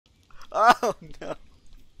Oh no.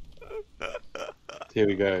 Here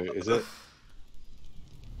we go. Is it?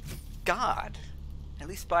 God. At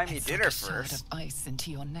least buy me It's dinner like a shard first. of ice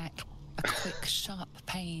into your neck. A quick, sharp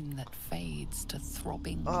pain that fades to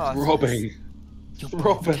throbbing. Oh, Throbbing. Your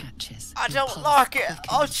Throbbing. breath catches. I your don't pulse like it.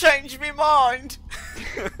 I'll quickens. change my mind.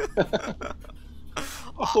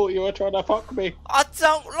 I thought you were trying to fuck me. I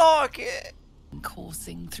don't like it.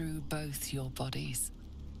 Coursing through both your bodies.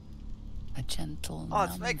 A gentle, Oh,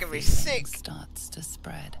 it's numb making me feeling sick. starts to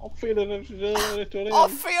spread. I'm feeling it. I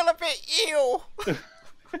feel a bit ill.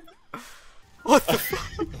 What the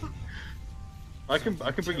fuck? I can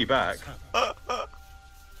bring you back.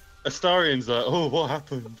 Astarion's like, oh, what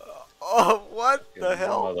happened? Oh, what the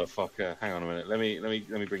hell? Motherfucker! Hang on a minute. Let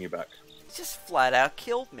me bring you back. He just flat out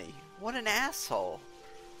killed me. What an asshole.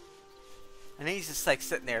 And he's just like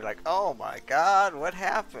sitting there like, oh my god, what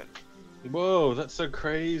happened? Whoa, that's so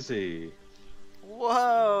crazy.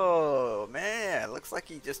 Whoa, man. Looks like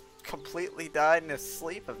he just completely died in his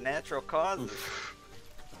sleep of natural causes.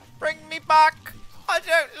 Bring me back. I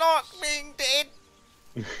don't like being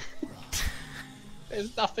dead.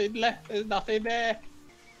 There's nothing left. There's nothing there.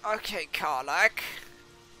 Okay, Karlak.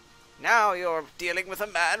 Now you're dealing with a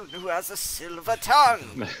man who has a silver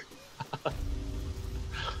tongue.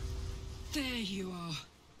 There you are.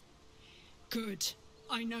 Good.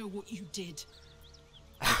 I know what you did.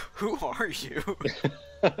 Who are you?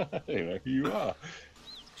 I don't know who you are.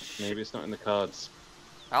 Maybe it's not in the cards.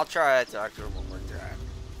 I'll try to talk to her one more time.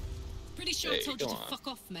 Pretty sure I Hey, told you go to on. fuck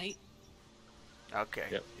off, mate. Okay.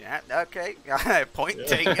 Yep. Yeah, okay. Point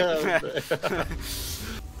taken.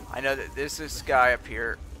 I know that there's this guy up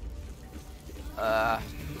here. Ah!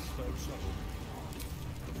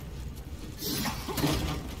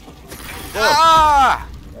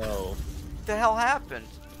 Oh. What the hell happened?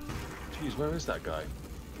 Jeez, where is that guy?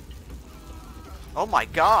 Oh my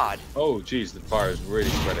god. Oh, jeez, the fire is really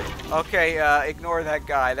spreading. Okay, ignore that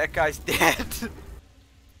guy. That guy's dead.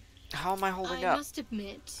 How am I holding I up? must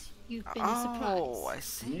admit, you've been a surprise. Oh, I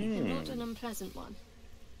see. But not an unpleasant one.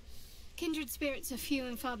 Kindred spirits are few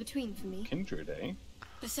and far between for me. Kindred, eh?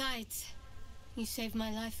 Besides, you saved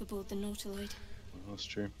my life aboard the Nautiloid. That's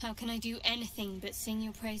true. How can I do anything but sing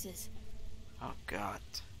your praises? Oh god.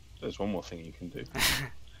 There's one more thing you can do.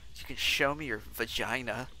 You can show me your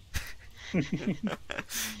vagina. You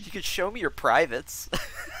can show me your privates.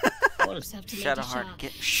 What is Yourself to Lady Shadowheart, Shah.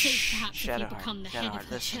 get Safe perhaps if you Shadowheart. become the head of Shadowheart,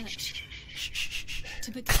 her listen. church. Shh.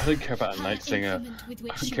 To I don't care about a become night her singer. implement with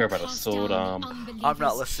which I don't she care will about a cast sword down arm. the I'm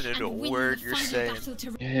not unbelievers listening to a and win word the you're final saying. battle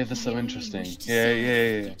to Yeah, that's so the only interesting. wish to Yeah, serve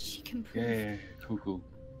yeah. that she can prove Yeah, cool.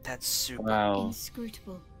 That's super. Wow.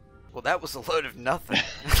 inscrutable. Well, that was a load of nothing.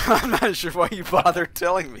 I'm not sure why you bothered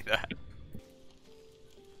telling me that.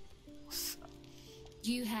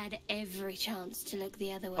 You had every chance to look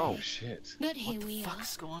the other way. Oh, Shit. But here What the we are.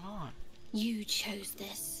 fuck's going on? You chose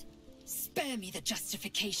this. Spare me the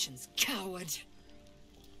justifications, coward.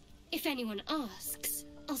 If anyone asks,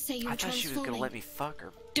 I'll say you're I thought she was transforming. gonna let me fuck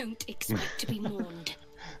her. Don't expect to be mourned.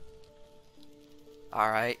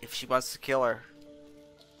 Alright, if she wants to kill her,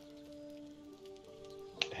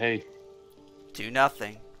 Hey, do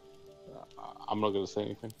nothing. I'm not gonna say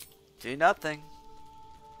anything. Do nothing.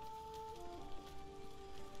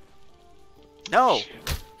 No!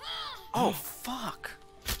 Oh, fuck!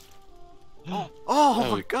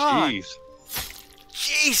 Oh my god! Jeez.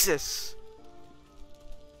 Jesus!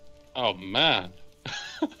 Oh man.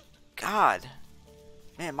 God.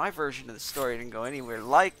 Man, my version of the story didn't go anywhere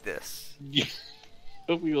like this. Yeah.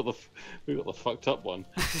 we got the fucked up one.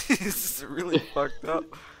 This is really fucked up.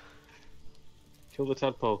 Kill the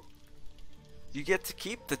tadpole. You get to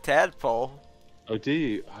keep the tadpole. Oh, do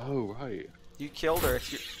you? Oh, right. You killed her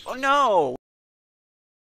if you. Oh no!